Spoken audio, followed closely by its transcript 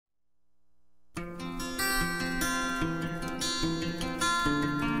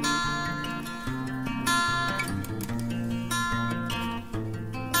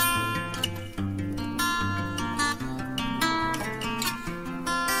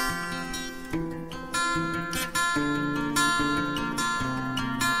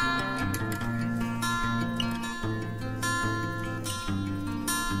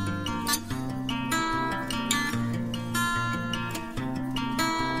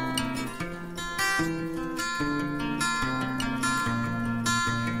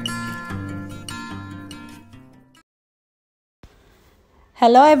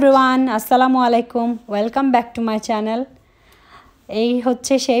Hello everyone, আসসালামু আলাইকুম। Welcome back to my channel. এই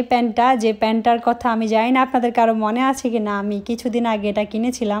হচ্ছে সেই প্যান্টটা, যে প্যান্টটার কথা আমি জানি না আপনাদের কারো মনে আছে কি না। আমি কিছুদিন আগে এটা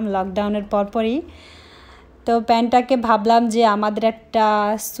কিনেছিলাম লকডাউনের পরপরই। তো প্যান্টটাকে ভাবলাম যে আমাদের একটা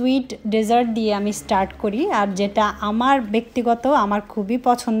সুইট ডেজার্ট দিয়ে আমি স্টার্ট করি, আর যেটা আমার ব্যক্তিগত আমার খুবই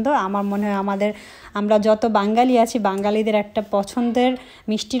পছন্দ। আমার মনে হয় আমরা যত বাঙালি আছি, বাঙালিদের একটা পছন্দের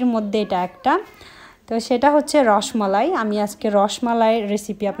মিষ্টির মধ্যে এটা একটা। তো সেটা হচ্ছে রসমালাই। আমি আজকে রসমালাইয়ের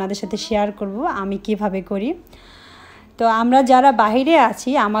রেসিপি আপনাদের সাথে শেয়ার করব আমি কিভাবে করি। তো আমরা যারা বাইরে আছি,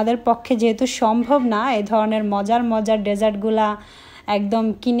 আমাদের পক্ষে যেহেতু সম্ভব না এই ধরনের মজার ডেজার্টগুলা একদম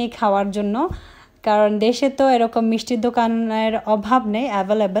কিনে খাওয়ার জন্য, কারণ দেশে তো এরকম মিষ্টির দোকানের অভাব নেই,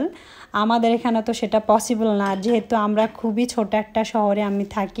 অ্যাভেলেবেল। আমাদের এখানে তো সেটা পসিবল না, যেহেতু আমরা খুবই ছোট একটা শহরে আমি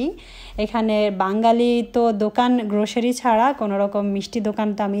থাকি। এখানে বাঙালি তো দোকান, গ্রোসারি ছাড়া কোনো রকম মিষ্টি দোকান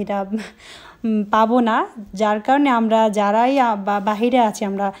তো আমি এটা পাবো না। যার কারণে আমরা যারাই বাহিরে আছি,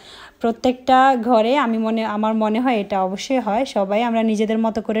 আমরা প্রত্যেকটা ঘরে আমার মনে হয় এটা অবশ্যই হয়, সবাই আমরা নিজেদের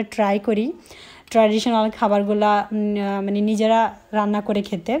মতো করে ট্রাই করি ট্র্যাডিশনাল খাবারগুলা, মানে নিজেরা রান্না করে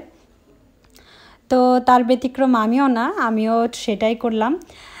খেতে। তো তার ব্যতিক্রম আমিও সেটাই করলাম।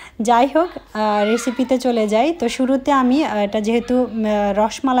 যাই হোক, রেসিপিতে চলে যাই। তো শুরুতে আমি এটা যেহেতু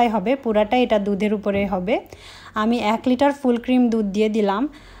রসমালাই হবে, পুরাটাই এটা দুধের উপরে হবে। আমি 1 লিটার ফুল ক্রিম দুধ দিয়ে দিলাম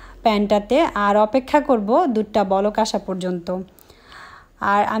প্যানটাতে, আর অপেক্ষা করব দুধটা বলক আসা পর্যন্ত।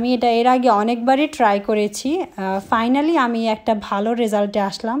 আর আমি এটা এর আগে অনেকবারই ট্রাই করেছি, ফাইনালি আমি একটা ভালো রেজাল্টে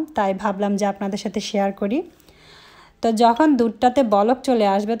আসলাম, তাই ভাবলাম যে আপনাদের সাথে শেয়ার করি। তো যখন দুধটাতে বলক চলে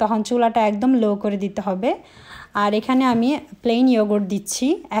আসবে তখন চুলাটা একদম লো করে দিতে হবে। আর এখানে আমি প্লেন ইয়োগurt দিচ্ছি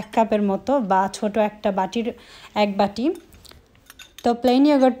 1 কাপের মতো, বা ছোট একটা বাটির 1 বাটি। তো প্লেন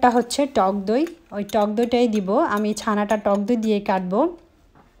ইয়োগurtটা হচ্ছে টক দই, ওই টক দইটাই দিব। আমি ছানাটা টক দই দিয়ে কাটবো।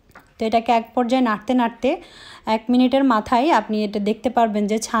 তো এটাকে এক পর্যায়ে নাড়তে নাড়তে 1 মিনিটের মাথায় আপনি এটা দেখতে পারবেন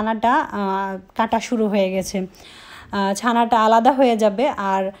যে ছানাটা কাটা শুরু হয়ে গেছে, ছানাটা আলাদা হয়ে যাবে।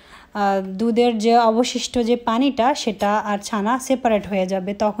 আর দুধের যে অবশিষ্ট যে পানিটা, সেটা আর ছানা সেপারেট হয়ে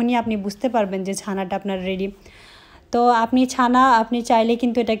যাবে। তখনই আপনি বুঝতে পারবেন যে ছানাটা আপনার রেডি। তো আপনি চাইলে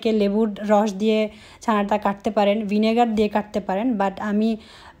কিন্তু এটাকে লেবুর রস দিয়ে ছানাটা কাটতে পারেন, ভিনেগার দিয়ে কাটতে পারেন, বাট আমি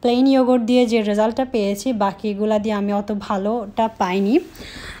প্লেন ইয়োগurt দিয়ে যে রেজাল্টটা পেয়েছি, বাকিগুলা দিয়ে আমি অত ভালোটা পাইনি।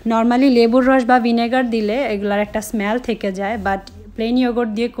 নর্মালি লেবুর রস বা ভিনেগার দিলে এগুলার একটা স্মেল থেকে যায়, বাট প্লেন ইয়োগurt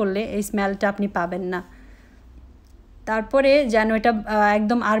দিয়ে করলে এই স্মেলটা আপনি পাবেন না। তারপরে যেন এটা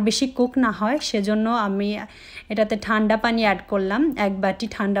একদম আর বেশি কুক না হয়, সেজন্য আমি এটাতে ঠান্ডা পানি অ্যাড করলাম, 1 বাটি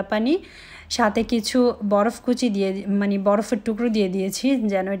ঠান্ডা পানি, সাথে কিছু বরফ কুচি দিয়ে, মানে বরফের টুকরো দিয়ে দিয়েছি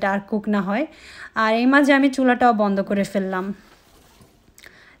যেন এটা আর কুক না হয়। আর এই মাঝে আমি চুলাটাও বন্ধ করে ফেললাম।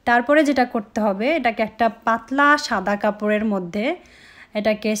 তারপরে যেটা করতে হবে, এটাকে একটা পাতলা সাদা কাপড়ের মধ্যে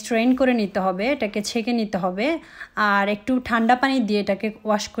এটাকে স্ট্রেন করে নিতে হবে, এটাকে ছেঁকে নিতে হবে, আর একটু ঠান্ডা পানি দিয়ে এটাকে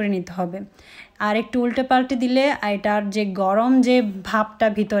ওয়াশ করে নিতে হবে। আর একটু উল্টে পাল্টে দিলে এটার যে গরম যে ভাবটা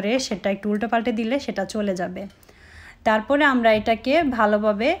ভিতরে, সেটা একটু উল্টে পাল্টে দিলে সেটা চলে যাবে। তারপরে আমরা এটাকে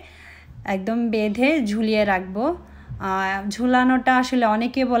ভালোভাবে একদম বেঁধে ঝুলিয়ে রাখবো। ঝুলানোটা আসলে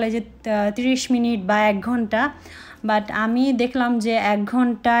অনেকে বলে যে 30 মিনিট বা 1 ঘন্টা, বাট আমি দেখলাম যে 1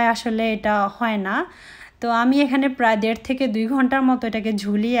 ঘন্টায় আসলে এটা হয় না। তো আমি এখানে প্রায় 1.5 থেকে 2 ঘন্টার মতো এটাকে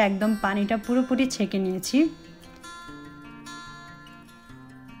ঝুলিয়ে একদম পানিটা পুরোপুরি ছেঁকে নিয়েছি।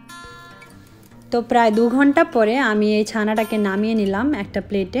 তো প্রায় 2 ঘন্টা পরে আমি এই ছানাটাকে নামিয়ে নিলাম একটা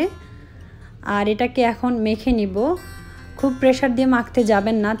প্লেটে। আর এটাকে এখন মেখে নিব। খুব প্রেসার দিয়ে মাখতে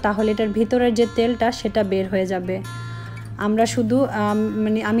যাবেন না, তাহলে এটার ভিতরের যে তেলটা সেটা বের হয়ে যাবে। আমরা শুধু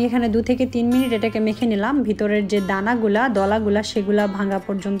আমি এখানে 2 থেকে 3 মিনিট এটাকে মেখে নিলাম, ভিতরের যে দলাগুলা সেগুলা ভাঙা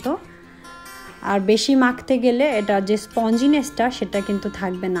পর্যন্ত। আর বেশি মাখতে গেলে এটা যে স্পঞ্জিনেসটা সেটা কিন্তু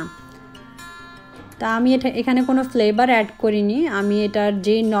থাকবে না। তা আমি এখানে কোনো ফ্লেভার অ্যাড করিনি, আমি এটার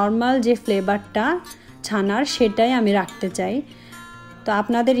যে নর্মাল যে ফ্লেভারটা ছানার, সেটাই আমি রাখতে চাই। তো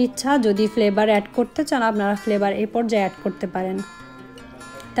আপনাদের ইচ্ছা, যদি ফ্লেভার অ্যাড করতে চান আপনারা ফ্লেভার এই পর্যায়ে অ্যাড করতে পারেন।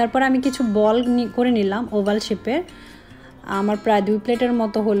 তারপর আমি কিছু বল করে নিলাম ওভাল শেপের। আমার প্রায় 2 প্লেটের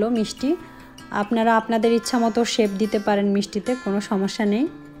মতো হলো মিষ্টি। আপনারা আপনাদের ইচ্ছা মতো শেপ দিতে পারেন মিষ্টিতে, কোনো সমস্যা নেই।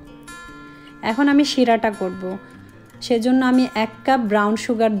 এখন আমি শিরাটা করব, সেজন্য আমি 1 কাপ ব্রাউন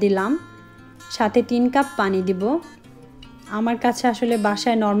সুগার দিলাম, সাথে 3 কাপ পানি দিব। আমার কাছে আসলে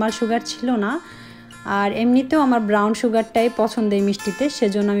বাসায় নর্মাল সুগার ছিল না, আর এমনিতেও আমার ব্রাউন সুগারটাই পছন্দ এই মিষ্টিতে,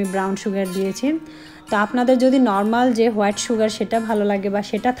 সেজন্য আমি ব্রাউন সুগার দিয়েছি। তো আপনাদের যদি নর্মাল যে হোয়াইট সুগার সেটা ভালো লাগে বা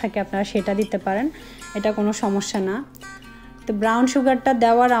সেটা থাকে, আপনারা সেটা দিতে পারেন, এটা কোনো সমস্যা না। তো ব্রাউন সুগারটা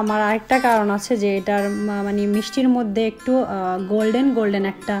দেওয়ার আমার আরেকটা কারণ আছে, যে এটার মানে মিষ্টির মধ্যে একটু গোল্ডেন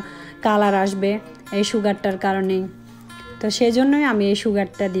একটা কালার আসবে এই সুগারটার কারণেই। তো সেজন্যই আমি এই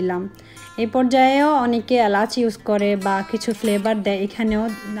সুগারটা দিলাম। এই পর্যায়েও অনেকে এলাচ ইউজ করে বা কিছু ফ্লেভার দেয়, এখানেও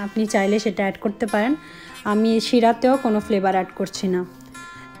আপনি চাইলে সেটা অ্যাড করতে পারেন। আমি শিরাতেও কোনো ফ্লেভার অ্যাড করছি না।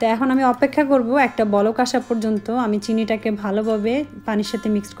 তো এখন আমি অপেক্ষা করব একটা বলক আসা পর্যন্ত। আমি চিনিটাকে ভালোভাবে পানির সাথে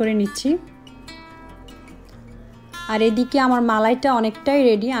মিক্স করে নিচ্ছি। আর এদিকে আমার মালাইটা অনেকটাই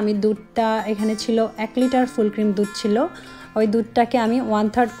রেডি। আমি দুধটা এখানে ছিল 1 লিটার ফুল ক্রিম দুধ ছিল, ওই দুধটাকে আমি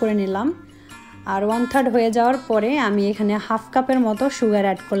 1/3 করে নিলাম। আর 1/3 হয়ে যাওয়ার পরে আমি এখানে হাফ কাপের মতো সুগার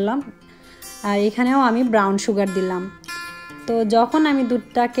অ্যাড করলাম, আর এখানেও আমি ব্রাউন সুগার দিলাম। তো যখন আমি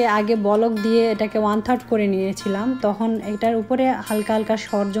দুধটাকে আগে বলক দিয়ে এটাকে 1/3 করে নিয়েছিলাম, তখন এটার উপরে হালকা হালকা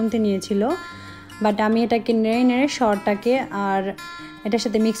সর জমতে নিয়েছিল, বাট আমি এটাকে নেড়ে নেড়ে সরটাকে আর এটার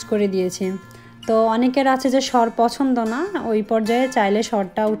সাথে মিক্স করে দিয়েছি। তো অনেকের আছে যে সর পছন্দ না, ওই পর্যায়ে চাইলে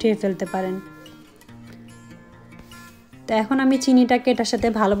সরটা উঠিয়ে ফেলতে পারেন। তো এখন আমি চিনিটাকে এটার সাথে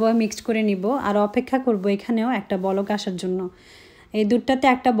ভালোভাবে মিক্স করে নিব আর অপেক্ষা করব এখানেও একটা বলক আসার জন্য। এই দুধটাতে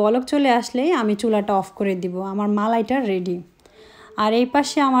একটা বলক চলে আসলেই আমি চুলাটা অফ করে দিব। আমার মালাইটা রেডি। আর এই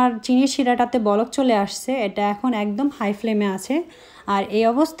পাশে আমার চিনির শিরাটাতে বলক চলে আসছে, এটা এখন একদম হাই ফ্লেমে আছে। আর এই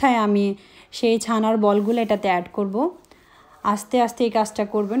অবস্থায় আমি সেই ছানার বলগুলো এটাতে অ্যাড করব। আস্তে আস্তে এই কাজটা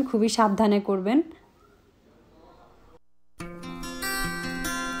করবেন, খুবই সাবধানে করবেন।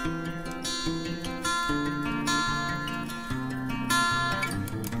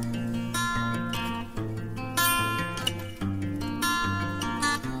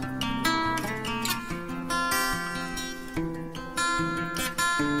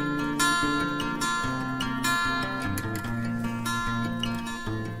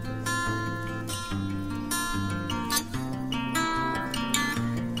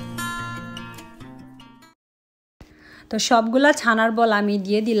 তো সবগুলা ছানার বল আমি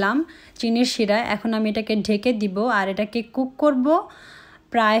দিয়ে দিলাম চিনির শিরায়। এখন আমি এটাকে ঢেকে দিব আর এটাকে কুক করব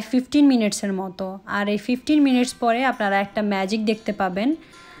প্রায় 15 মিনিটসের মতো। আর এই 15 মিনিটস পরে আপনারা একটা ম্যাজিক দেখতে পাবেন।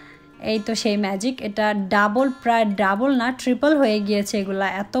 এই তো সেই ম্যাজিক, এটা প্রায় ডাবল না ট্রিপল হয়ে গিয়েছে, এগুলা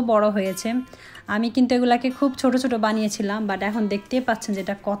এত বড় হয়েছে। আমি কিন্তু এগুলাকে খুব ছোট ছোট বানিয়েছিলাম, বাট এখন দেখতেই পাচ্ছেন যে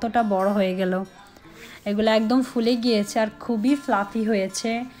এটা কতটা বড় হয়ে গেল। এগুলা একদম ফুলে গিয়েছে আর খুবই ফ্লাফি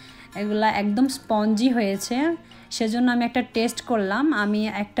হয়েছে, এগুলা একদম স্পঞ্জি হয়েছে। সেজন্য আমি একটা টেস্ট করলাম। আমি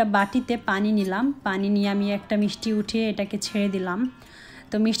একটা বাটিতে পানি নিলাম, পানি নিয়ে আমি একটা মিষ্টি উঠিয়ে এটাকে ছেড়ে দিলাম।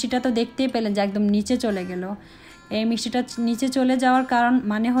 তো মিষ্টিটা তো দেখতেই পেলেন যে একদম নিচে চলে গেল। এই মিষ্টিটা নিচে চলে যাওয়ার কারণ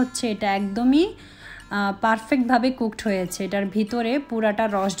মানে হচ্ছে এটা একদমই পারফেক্টভাবে কুকড হয়েছে, এটার ভিতরে পুরাটা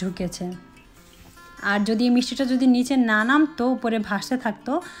রস ঢুকেছে। আর যদি এই মিষ্টিটা যদি নিচে না নামতো, উপরে ভাসতে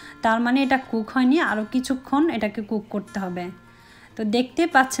থাকতো, তার মানে এটা কুক হয়নি, আরও কিছুক্ষণ এটাকে কুক করতে হবে। তো দেখতে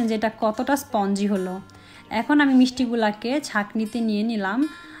পাচ্ছেন যে এটা কতটা স্পঞ্জি হলো। এখন আমি মিষ্টিগুলাকে ছাঁকনিতে নিয়ে নিলাম,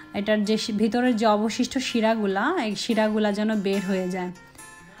 এটার যে ভিতরের যে অবশিষ্ট শিরাগুলা, এই শিরাগুলা যেন বের হয়ে যায়।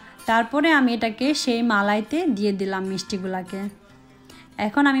 তারপরে আমি এটাকে সেই মালাইতে দিয়ে দিলাম মিষ্টিগুলাকে।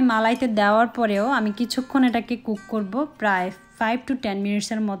 এখন আমি মালাইতে দেওয়ার পরেও আমি কিছুক্ষণ এটাকে কুক করব, প্রায় 5 to 10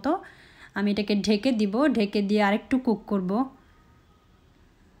 মিনিটসের মতো। আমি এটাকে ঢেকে দিব, ঢেকে দিয়ে আরেকটু কুক করব।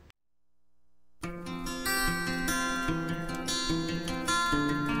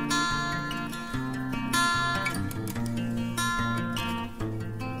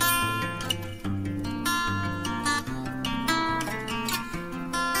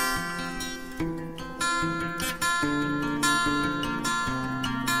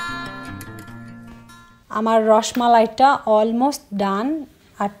 আমার রসমালাইটা অলমোস্ট ডান।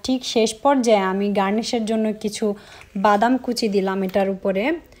 আর ঠিক শেষ পর্যায়ে আমি গার্নিশের জন্য কিছু বাদাম কুচি দিলাম এটার উপরে।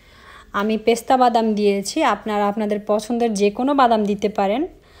 আমি পেস্তা বাদাম দিয়েছি, আপনারা আপনাদের পছন্দের যে কোনো বাদাম দিতে পারেন।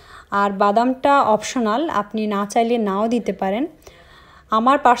 আর বাদামটা অপশনাল, আপনি না চাইলে নাও দিতে পারেন।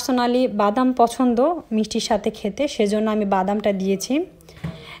 আমার পার্সোনালি বাদাম পছন্দ মিষ্টির সাথে খেতে, সেজন্য আমি বাদামটা দিয়েছি।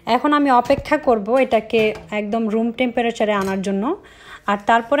 এখন আমি অপেক্ষা করব এটাকে একদম রুম টেম্পারেচারে আনার জন্য। আর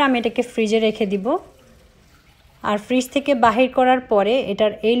তারপরে আমি এটাকে ফ্রিজে রেখে দিব। আর ফ্রিজ থেকে বাহির করার পরে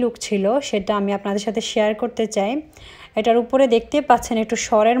এটার এই লুক ছিল, সেটা আমি আপনাদের সাথে শেয়ার করতে চাই। এটার উপরে দেখতে পাচ্ছেন একটু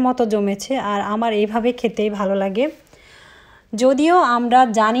সরের মতো জমেছে, আর আমার এইভাবে খেতেই ভালো লাগে। যদিও আমরা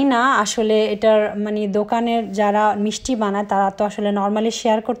জানি না আসলে এটার মানে দোকানের যারা মিষ্টি বানায় তারা তো আসলে নর্মালি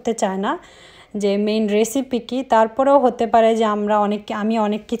শেয়ার করতে চায় না যে মেইন রেসিপি কি। তারপরেও হতে পারে যে আমি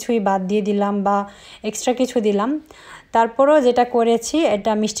অনেক কিছুই বাদ দিয়ে দিলাম বা এক্সট্রা কিছু দিলাম। তারপরেও যেটা করেছি,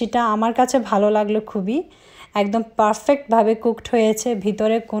 এটা মিষ্টিটা আমার কাছে ভালো লাগলো খুবই। একদম পারফেক্টভাবে কুকড হয়েছে,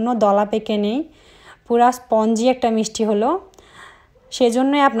 ভিতরে কোনো দলা পেকে নেই, পুরা স্পঞ্জি একটা মিষ্টি হলো।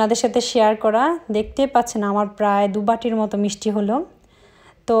 সেজন্যই আপনাদের সাথে শেয়ার করা। দেখতে পাচ্ছেন আমার প্রায় 2 বাটির মতো মিষ্টি হলো।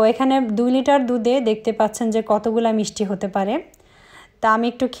 তো এখানে 2 লিটার দুধে দেখতে পাচ্ছেন যে কতগুলা মিষ্টি হতে পারে। তা আমি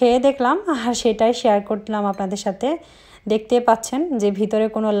একটু খেয়ে দেখলাম আর সেটাই শেয়ার করলাম আপনাদের সাথে। দেখতে পাচ্ছেন যে ভিতরে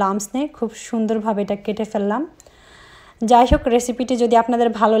কোনো লাম্পস নেই, খুব সুন্দরভাবে এটা কেটে ফেললাম। যাই হোক রেসিপিটি যদি আপনাদের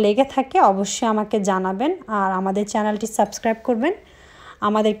ভালো লেগে থাকে অবশ্যই আমাকে জানাবেন আর আমাদের চ্যানেলটি সাবস্ক্রাইব করবেন,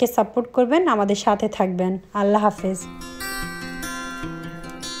 আমাদেরকে সাপোর্ট করবেন, আমাদের সাথে থাকবেন। আল্লাহ হাফেজ।